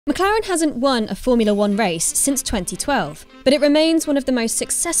McLaren hasn't won a Formula One race since 2012, but it remains one of the most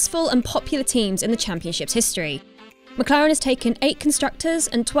successful and popular teams in the championship's history. McLaren has taken 8 Constructors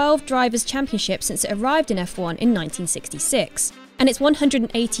and 12 Drivers' Championships since it arrived in F1 in 1966, and its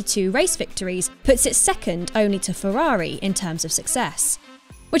 182 race victories puts it second only to Ferrari in terms of success.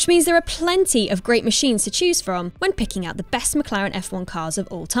 Which means there are plenty of great machines to choose from when picking out the best McLaren F1 cars of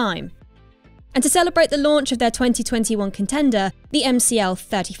all time. And to celebrate the launch of their 2021 contender, the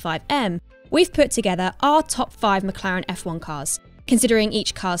MCL35M, we've put together our top 5 McLaren F1 cars, considering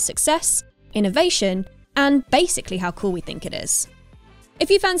each car's success, innovation, and basically how cool we think it is. If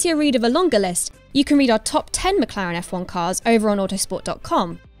you fancy a read of a longer list, you can read our top 10 McLaren F1 cars over on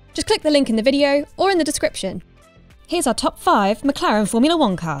Autosport.com. Just click the link in the video or in the description. Here's our top 5 McLaren Formula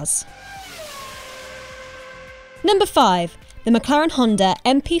One cars. Number 5. The McLaren Honda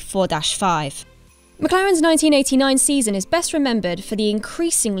MP4-13. McLaren's 1989 season is best remembered for the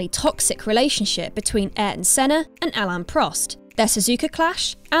increasingly toxic relationship between Ayrton Senna and Alain Prost, their Suzuka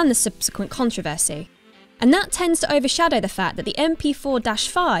clash, and the subsequent controversy. And that tends to overshadow the fact that the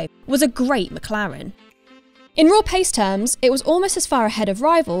MP4-5 was a great McLaren. In raw pace terms, it was almost as far ahead of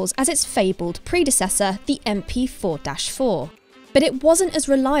rivals as its fabled predecessor, the MP4-4. But it wasn't as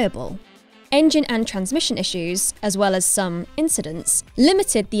reliable. Engine and transmission issues, as well as some incidents,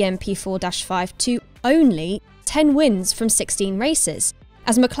 limited the MP4-5 to only 10 wins from 16 races,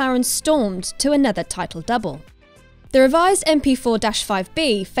 as McLaren stormed to another title double. The revised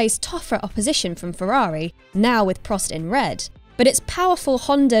MP4-5B faced tougher opposition from Ferrari, now with Prost in red, but its powerful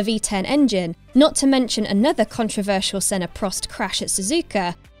Honda V10 engine, not to mention another controversial Senna-Prost crash at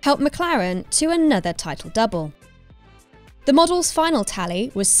Suzuka, helped McLaren to another title double. The model's final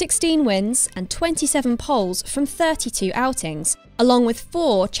tally was 16 wins and 27 poles from 32 outings, along with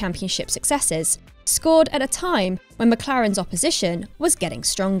 4 championship successes, scored at a time when McLaren's opposition was getting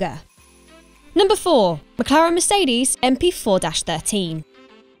stronger. Number 4. McLaren Mercedes MP4-13.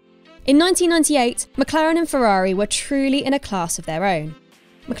 In 1998, McLaren and Ferrari were truly in a class of their own.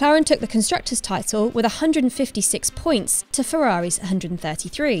 McLaren took the Constructors' title with 156 points to Ferrari's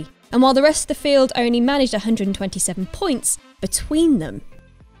 133. And while the rest of the field only managed 127 points between them.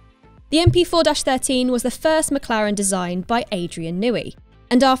 The MP4-13 was the first McLaren designed by Adrian Newey,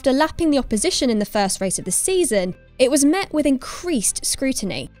 and after lapping the opposition in the first race of the season, it was met with increased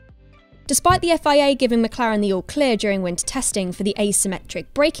scrutiny. Despite the FIA giving McLaren the all-clear during winter testing for the asymmetric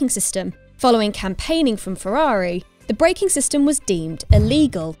braking system, following campaigning from Ferrari, the braking system was deemed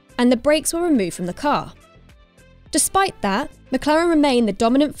illegal, and the brakes were removed from the car. Despite that, McLaren remained the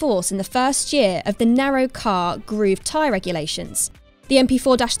dominant force in the first year of the narrow car groove tyre regulations. The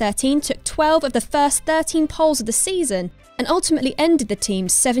MP4-13 took 12 of the first 13 poles of the season and ultimately ended the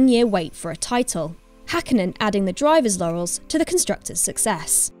team's 7-year wait for a title, Hakkinen adding the driver's laurels to the constructors'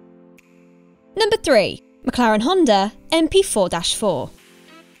 success. Number 3. McLaren Honda MP4-4.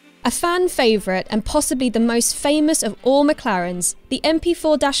 A fan favourite and possibly the most famous of all McLarens, the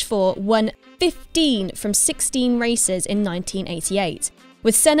MP4-4 won 15 from 16 races in 1988,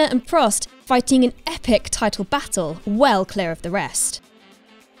 with Senna and Prost fighting an epic title battle well clear of the rest.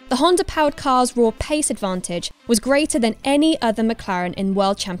 The Honda-powered car's raw pace advantage was greater than any other McLaren in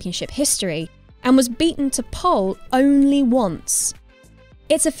World Championship history, and was beaten to pole only once.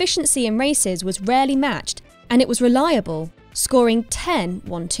 Its efficiency in races was rarely matched, and it was reliable, scoring 10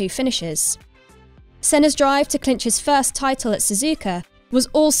 1-2 finishes. Senna's drive to clinch his first title at Suzuka was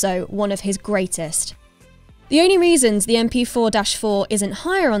also one of his greatest. The only reasons the MP4-4 isn't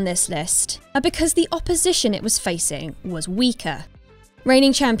higher on this list are because the opposition it was facing was weaker.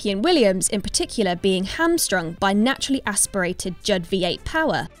 Reigning champion Williams in particular being hamstrung by naturally aspirated Judd V8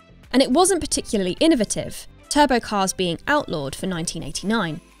 power, and it wasn't particularly innovative, turbo cars being outlawed for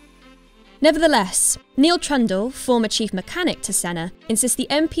 1989. Nevertheless, Neil Trundle, former chief mechanic to Senna, insists the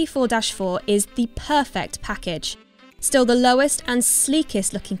MP4-4 is the perfect package, still the lowest and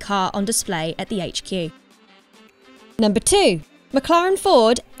sleekest looking car on display at the HQ. Number 2. McLaren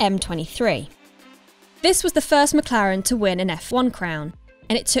Ford M23. This was the first McLaren to win an F1 crown,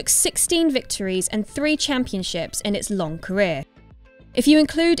 and it took 16 victories and 3 championships in its long career. If you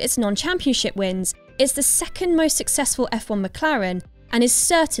include its non-championship wins, it's the second most successful F1 McLaren and is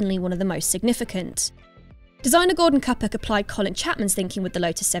certainly one of the most significant. Designer Gordon Cuppock applied Colin Chapman's thinking with the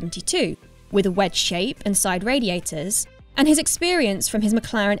Lotus 72, with a wedge shape and side radiators, and his experience from his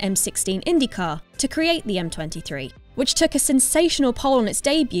McLaren M16 IndyCar to create the M23, which took a sensational pole on its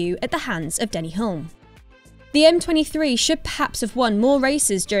debut at the hands of Denny Hulme. The M23 should perhaps have won more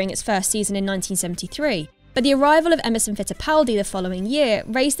races during its first season in 1973, but the arrival of Emerson Fittipaldi the following year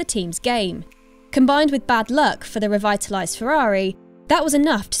raised the team's game. Combined with bad luck for the revitalised Ferrari, That was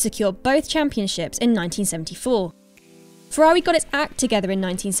enough to secure both championships in 1974. Ferrari got its act together in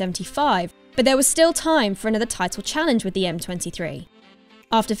 1975, but there was still time for another title challenge with the M23.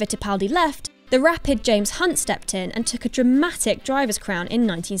 After Fittipaldi left, the rapid James Hunt stepped in and took a dramatic driver's crown in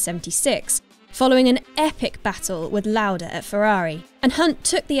 1976, following an epic battle with Lauda at Ferrari, and Hunt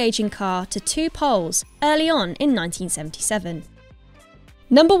took the aging car to 2 poles early on in 1977.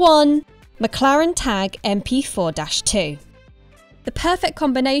 Number 1. McLaren Tag MP4-2. The perfect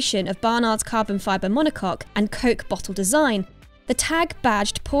combination of Barnard's carbon fibre monocoque and Coke bottle design, the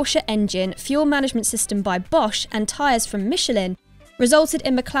Tag-badged Porsche engine, fuel management system by Bosch and tyres from Michelin resulted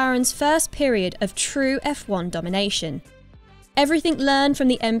in McLaren's first period of true F1 domination. Everything learned from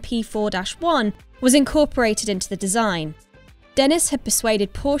the MP4-1 was incorporated into the design. Dennis had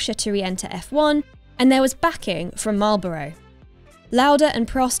persuaded Porsche to re-enter F1, and there was backing from Marlboro. Lauda and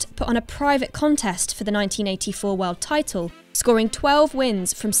Prost put on a private contest for the 1984 world title, scoring 12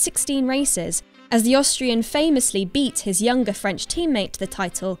 wins from 16 races, as the Austrian famously beat his younger French teammate to the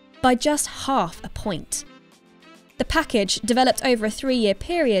title by just half a point. The package, developed over a 3-year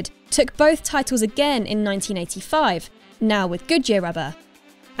period, took both titles again in 1985, now with Goodyear rubber,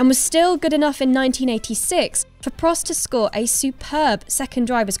 and was still good enough in 1986 for Prost to score a superb second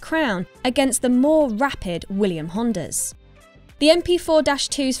driver's crown against the more rapid William Hondas. The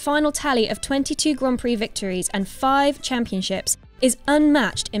MP4-2's final tally of 22 Grand Prix victories and 5 championships is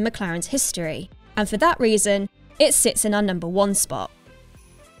unmatched in McLaren's history, and for that reason, it sits in our number 1 spot.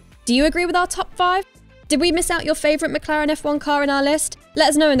 Do you agree with our top 5? Did we miss out your favourite McLaren F1 car in our list? Let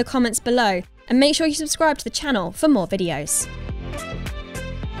us know in the comments below, and make sure you subscribe to the channel for more videos.